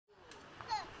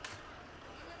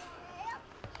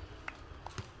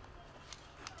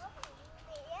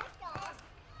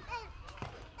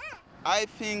I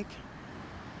think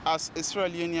as Israel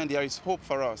Union, there is hope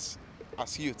for us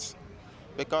as youth,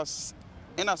 because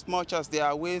in as much as there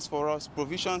are ways for us,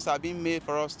 provisions are being made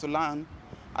for us to learn,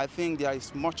 I think there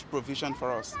is much provision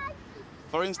for us.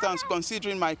 For instance,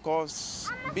 considering my course,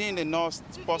 being a nurse,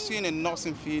 pursuing a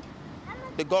nursing field,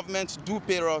 the government do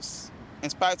pay us in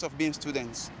spite of being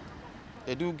students.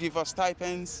 They do give us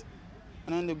stipends,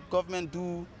 and then the government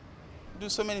do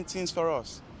so many things for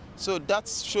us. So that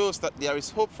shows that there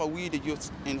is hope for we, the youth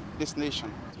in this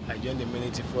nation. I joined the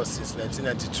military force since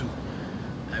 1992.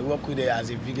 I work with it as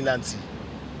a vigilante.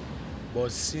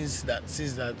 But since that,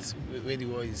 when the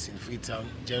war is in Freetown,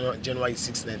 January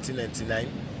 6, 1999,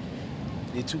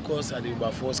 they took us at the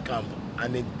Wilberforce camp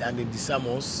and they disarm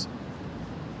us,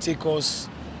 take us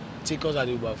at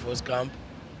the Wilberforce camp,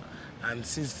 and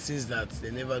since that,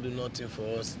 they never do nothing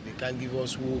for us. They can't give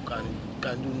us work and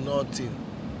can do nothing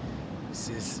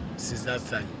since that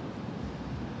time.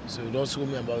 So don't tell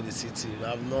me about the city.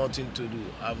 I have nothing to do.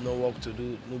 I have no work to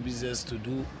do, no business to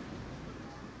do.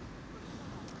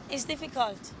 It's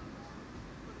difficult.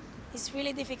 It's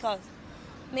really difficult.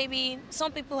 Maybe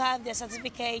some people have their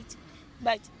certificate,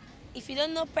 but if you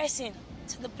don't know person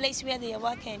to the place where they are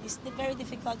working, it's very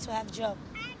difficult to have a job.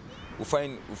 We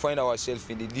find ourselves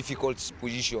in a difficult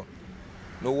position.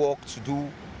 No work to do,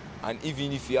 and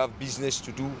even if you have business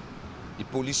to do, the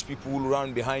police people will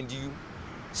run behind you,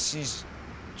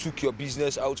 took your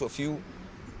business out of you,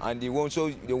 and they want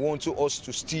us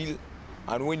to steal.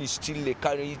 And when you steal, they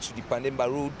carry you to the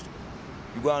Pandemba Road.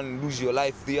 You go and lose your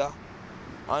life there.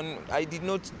 And I did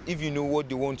not even know what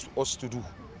they want us to do.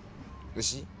 You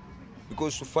see?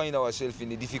 Because we find ourselves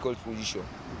in a difficult position.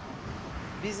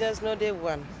 Business no day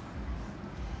one.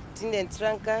 Tinden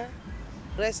tranka,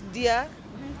 rest dia,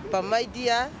 pamai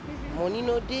dia, money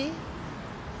no day.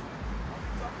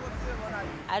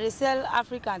 I sell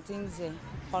African things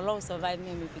for love survive me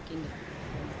and my pikin.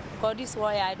 Because this war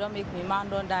I don't make me man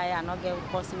don't die and not get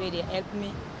possible they help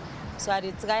me. So I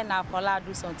try now for Allah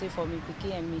do something for me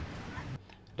pikin and me.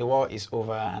 The war is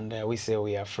over and we say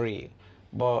we are free.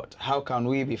 But how can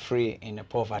we be free in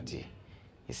poverty?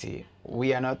 You see,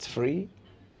 we are not free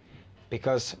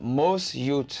because most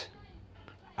youth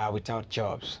are without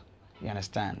jobs, you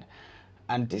understand?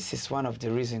 And this is one of the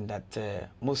reasons that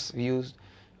most youth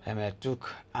took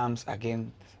arms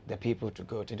against the people to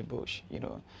go to the bush, you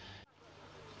know.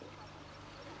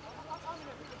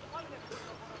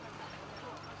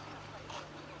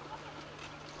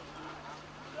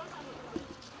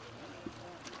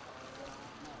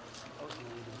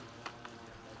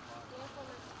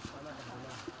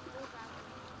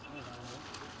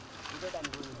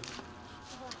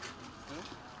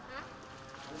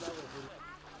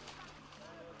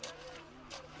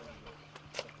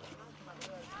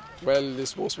 Well, the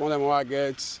small amount I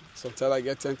get, sometimes I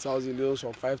get 10,000 loans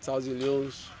or 5,000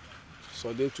 loans,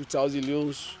 so they 2,000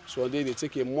 loans, so they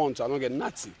take a month, I don't get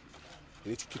nothing.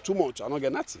 They take 2 months, I don't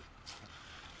get nothing.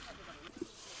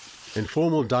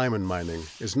 Informal diamond mining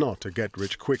is not a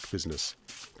get-rich-quick business,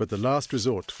 but the last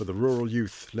resort for the rural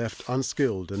youth left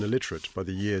unskilled and illiterate by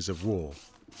the years of war.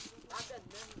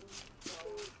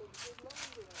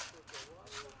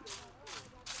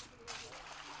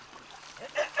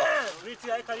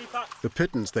 The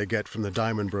pittance they get from the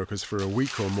diamond brokers for a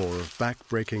week or more of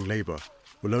back-breaking labor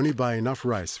will only buy enough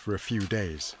rice for a few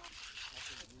days.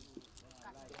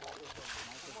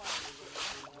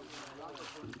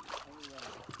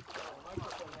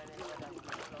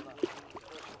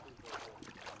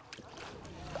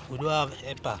 We don't have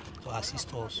helper to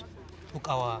assist us.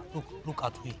 Look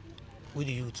at we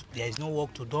the youth. There is no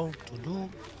work to do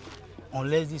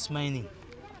unless this mining.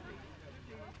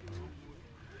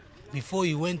 Before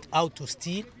you went out to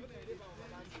steal,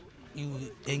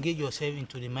 you engage yourself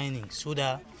into the mining so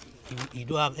that you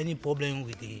don't have any problem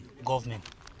with the government.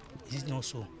 Is it not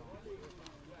so?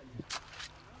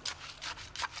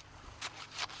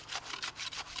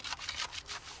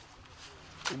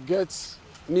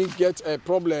 Get a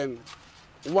problem.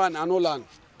 1, I no land.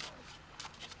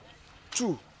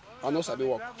 2, I no sabi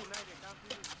work.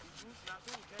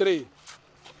 3,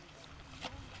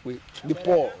 the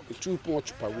poor, too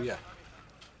much per year.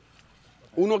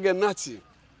 We no get nothing.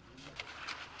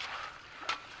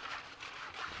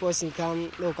 Person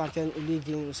come, no can find a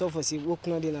living. So for say work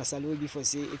not in a salary before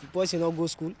say if a person not go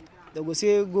school, they go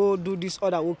say go do this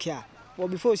other work here. But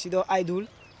before she don't idle,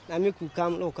 now make we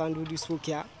come no can do this work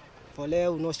here. For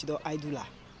later we know she don't idle.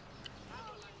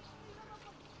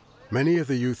 Many of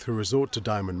the youth who resort to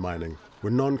diamond mining were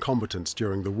non-combatants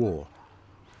during the war.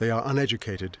 They are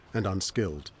uneducated and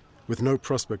unskilled, with no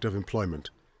prospect of employment,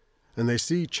 and they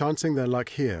see chancing their luck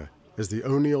here as the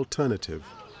only alternative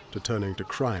to turning to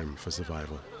crime for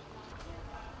survival.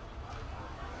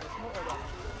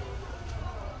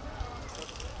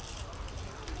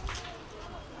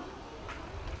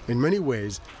 In many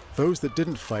ways, those that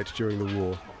didn't fight during the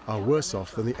war are worse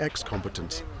off than the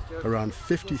ex-combatants, around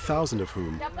 50,000 of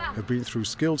whom have been through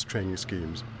skills training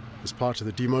schemes as part of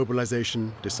the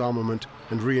demobilization, disarmament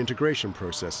and reintegration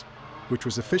process, which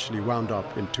was officially wound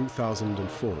up in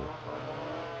 2004.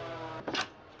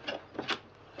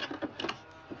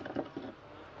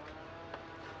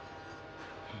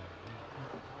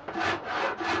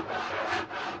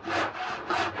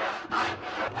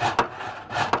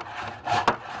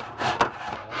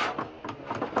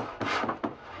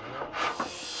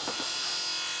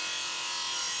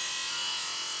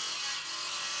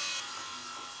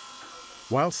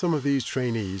 While some of these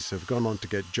trainees have gone on to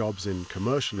get jobs in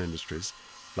commercial industries,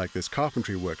 like this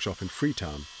carpentry workshop in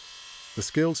Freetown, the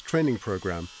skills training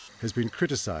program has been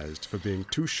criticized for being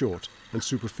too short and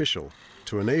superficial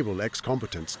to enable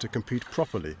ex-combatants to compete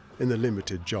properly in the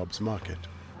limited jobs market.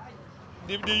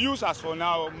 The youth, as for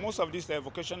now, most of these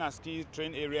vocational skill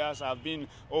trained areas have been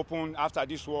opened after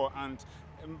this war, and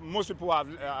most people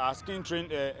have skill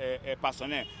trained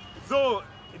personnel. So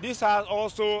this has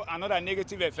also another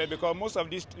negative effect, because most of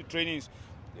these trainings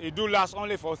do last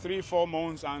only for 3-4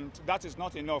 months, and that is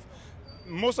not enough.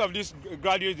 Most of these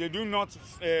graduates, they do not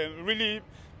really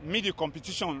meet the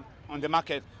competition on the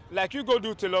market. Like you go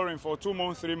do tailoring for 2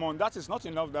 months, 3 months, that is not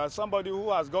enough. That somebody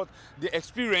who has got the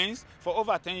experience for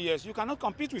over 10 years, you cannot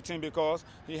compete with him because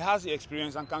he has the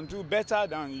experience and can do better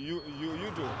than you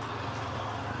do.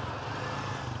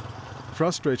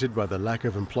 Frustrated by the lack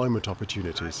of employment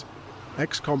opportunities,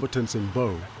 ex-combatants in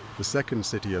Bo, the second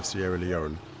city of Sierra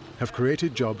Leone, have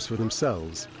created jobs for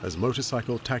themselves as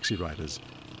motorcycle taxi riders,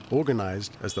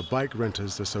 organized as the Bike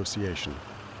Renters Association.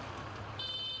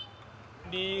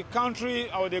 The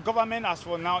country or the government, as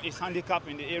for now, is handicapped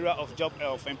in the area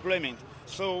of employment.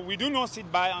 So we do not sit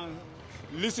by and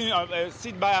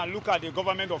look at the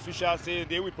government officials say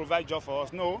they will provide jobs for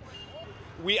us. No.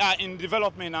 We are in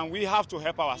development and we have to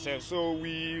help ourselves. So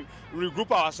we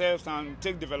regroup ourselves and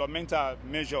take developmental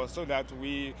measures so that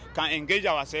we can engage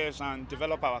ourselves and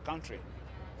develop our country.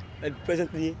 And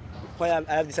presently, why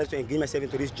I have decided to engage myself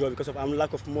into this job because of I'm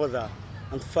lack of mother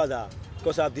and father,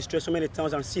 because I have destroyed so many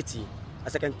towns and cities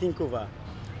as I can think over.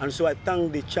 And so I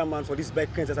thank the chairman for this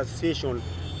Bike Renters Association,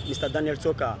 Mr. Daniel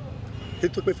Toka. He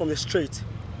took me from the street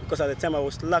because at the time I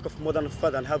was lack of mother and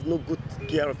father and have no good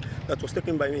care of that was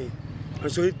taken by me.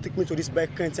 And so he took me to this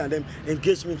bike renting and then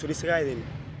engaged me into this riding.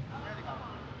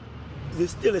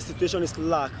 Still the situation is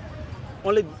lack.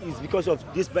 Only it's because of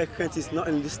this bike rent is not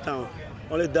in this town.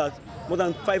 Only that more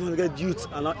than 500 youths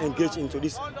are not engaged into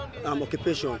this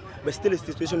occupation. But still the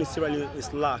situation in Sierra Leone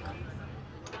is lack.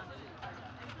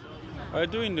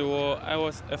 During the war, I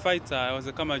was a fighter, I was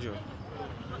a Kamajo.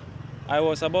 I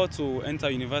was about to enter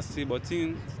university, but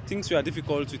things were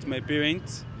difficult with my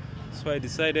parents, so I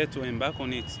decided to embark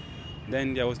on it.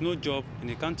 Then there was no job in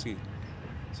the country,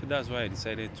 so that's why I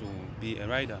decided to be a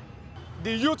rider.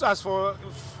 The youth, as for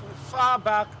far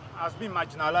back, has been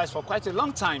marginalized for quite a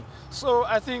long time. So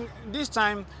I think this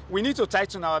time we need to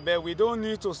tighten our belt. We don't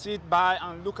need to sit by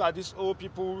and look at these old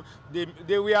people.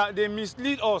 They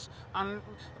mislead us. And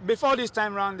before this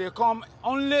time round, they come,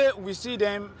 only we see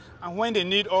them and when they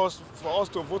need us, for us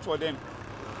to vote for them.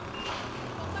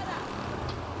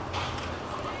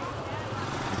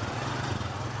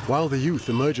 While the youth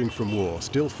emerging from war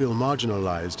still feel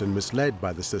marginalized and misled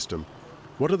by the system,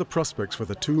 what are the prospects for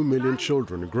the 2 million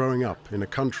children growing up in a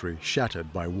country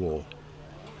shattered by war?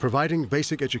 Providing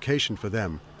basic education for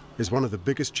them is one of the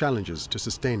biggest challenges to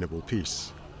sustainable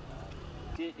peace.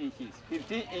 15 inches,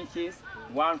 15 inches,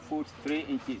 1 foot, 3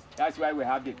 inches. That's why we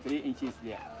have the 3 inches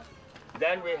there.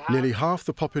 Then we have Nearly half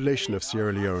the population of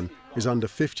Sierra Leone is under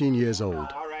 15 years old.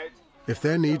 If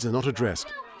their needs are not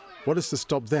addressed, what is to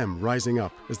stop them rising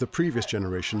up as the previous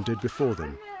generation did before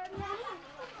them?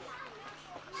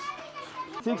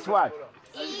 6 what?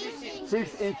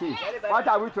 6 inches. What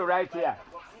are we to write here?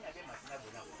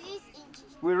 6 inches.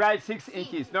 We write 6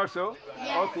 inches, not so?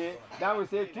 Yeah. Okay. Then we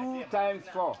say 2 times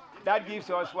 4. That gives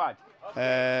us what?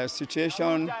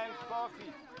 Situation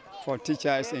for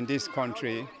teachers in this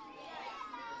country,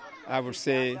 I would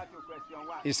say,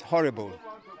 is horrible.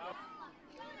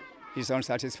 It's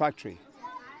unsatisfactory.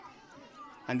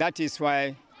 And that is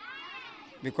why,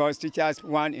 because teachers,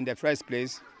 one, in the first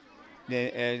place,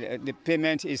 the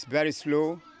payment is very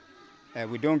slow.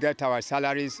 We don't get our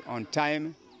salaries on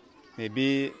time.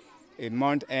 Maybe a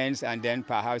month ends and then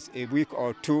perhaps a week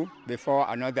or two before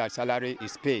another salary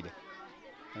is paid.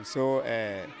 And so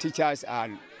teachers are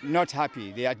not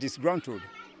happy. They are disgruntled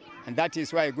And that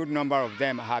is why a good number of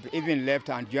them have even left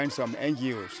and joined some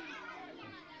NGOs.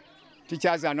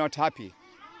 Teachers are not happy.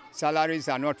 Salaries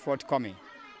are not forthcoming.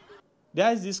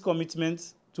 There is this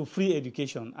commitment to free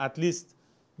education, at least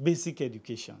basic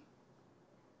education,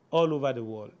 all over the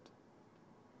world.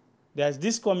 There is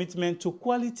this commitment to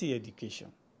quality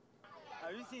education.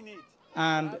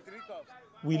 And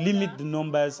we limit the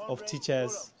numbers of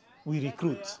teachers we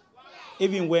recruit,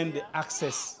 even when the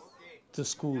access to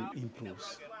school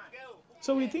improves.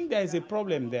 So we think there is a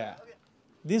problem there.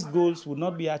 These goals would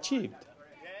not be achieved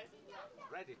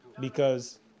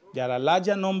because there are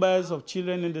larger numbers of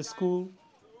children in the school,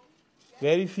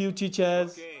 very few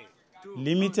teachers,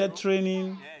 limited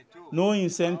training, no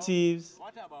incentives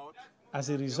as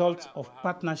a result of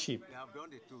partnership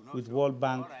with World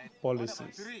Bank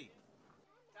policies.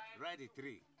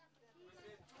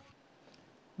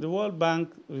 The World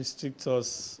Bank restricts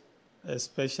us,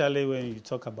 especially when you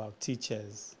talk about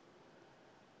teachers,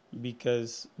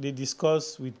 because they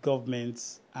discuss with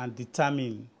governments and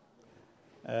determine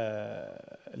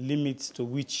limits to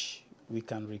which we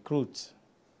can recruit.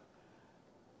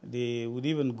 They would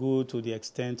even go to the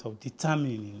extent of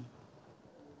determining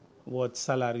what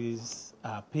salaries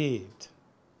are paid.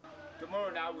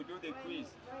 Tomorrow now we do the quiz.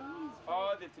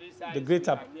 All the three sides. The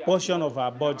greater portion of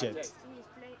our budget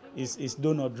is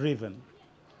donor-driven.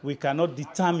 We cannot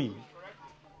determine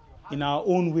in our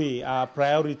own way our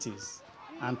priorities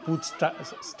and put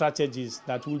strategies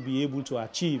that will be able to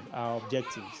achieve our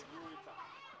objectives.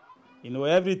 You know,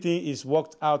 everything is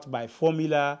worked out by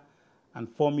formula and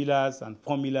formulas and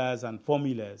formulas and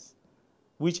formulas,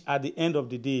 which at the end of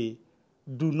the day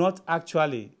do not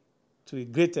actually, to a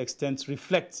great extent,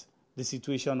 reflect the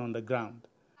situation on the ground.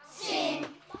 Sing,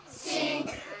 sing,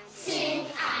 sing,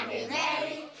 and be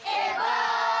merry.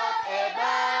 Above,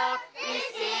 above,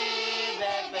 receive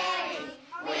the berry.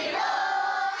 We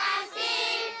roll and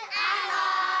sing and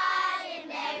all be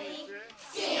merry.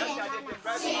 Sing,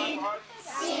 sing,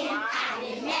 sing, and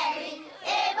be merry.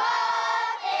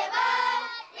 Above, above,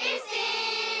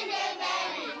 receive the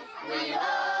berry. We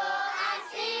roll and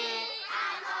sing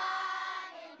and all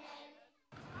be merry.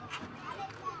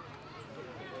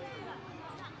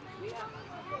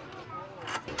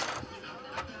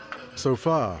 So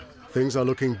far, things are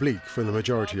looking bleak for the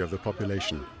majority of the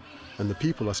population, and the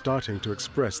people are starting to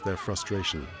express their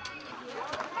frustration.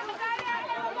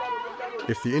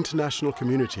 If the international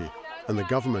community and the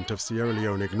government of Sierra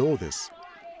Leone ignore this,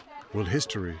 will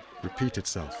history repeat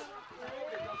itself?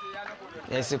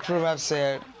 Yes, the proverb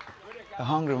said, a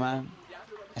hungry man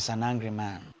is an angry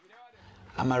man.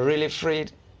 I'm really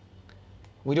afraid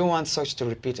we don't want such to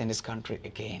repeat in this country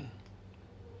again.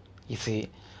 You see,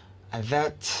 and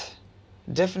that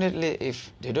definitely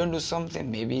if they don't do something,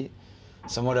 maybe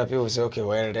some other people will say, okay,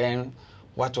 well then,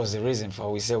 what was the reason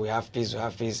for? We say we have peace,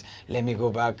 let me go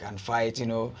back and fight, you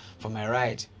know, for my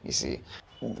right, you see.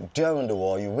 During the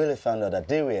war, you really found out that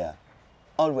they were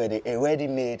already a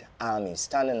ready-made army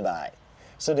standing by.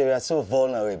 So they were so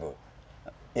vulnerable.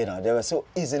 You know, they were so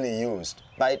easily used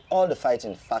by all the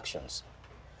fighting factions,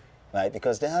 right?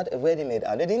 Because they had a ready-made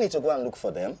army. They didn't need to go and look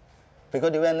for them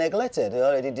because they were neglected. They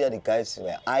already did. The guys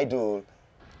were idle.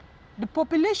 The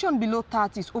population below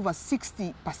 30 is over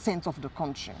 60% of the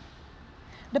country.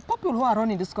 The people who are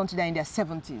running this country, they're in their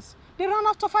 70s. They run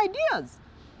out of ideas.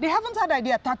 They haven't had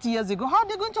idea 30 years ago. How are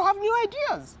they going to have new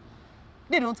ideas?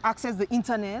 They don't access the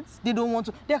internet. They don't want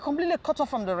to. They're completely cut off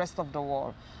from the rest of the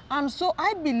world. And so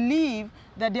I believe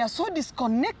that they are so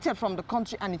disconnected from the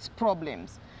country and its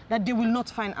problems that they will not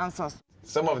find answers.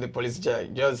 Some of the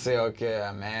politicians just say, okay,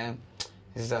 man,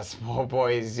 these are small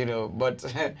boys, you know, but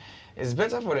it's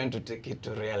better for them to take it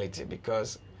to reality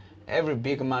because every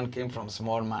big man came from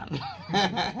small man.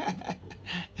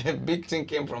 A big thing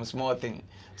came from small thing.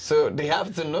 So they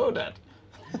have to know that.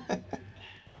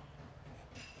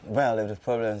 Well, if the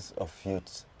problems of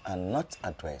youth are not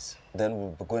addressed, then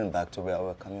we'll be going back to where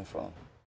we're coming from.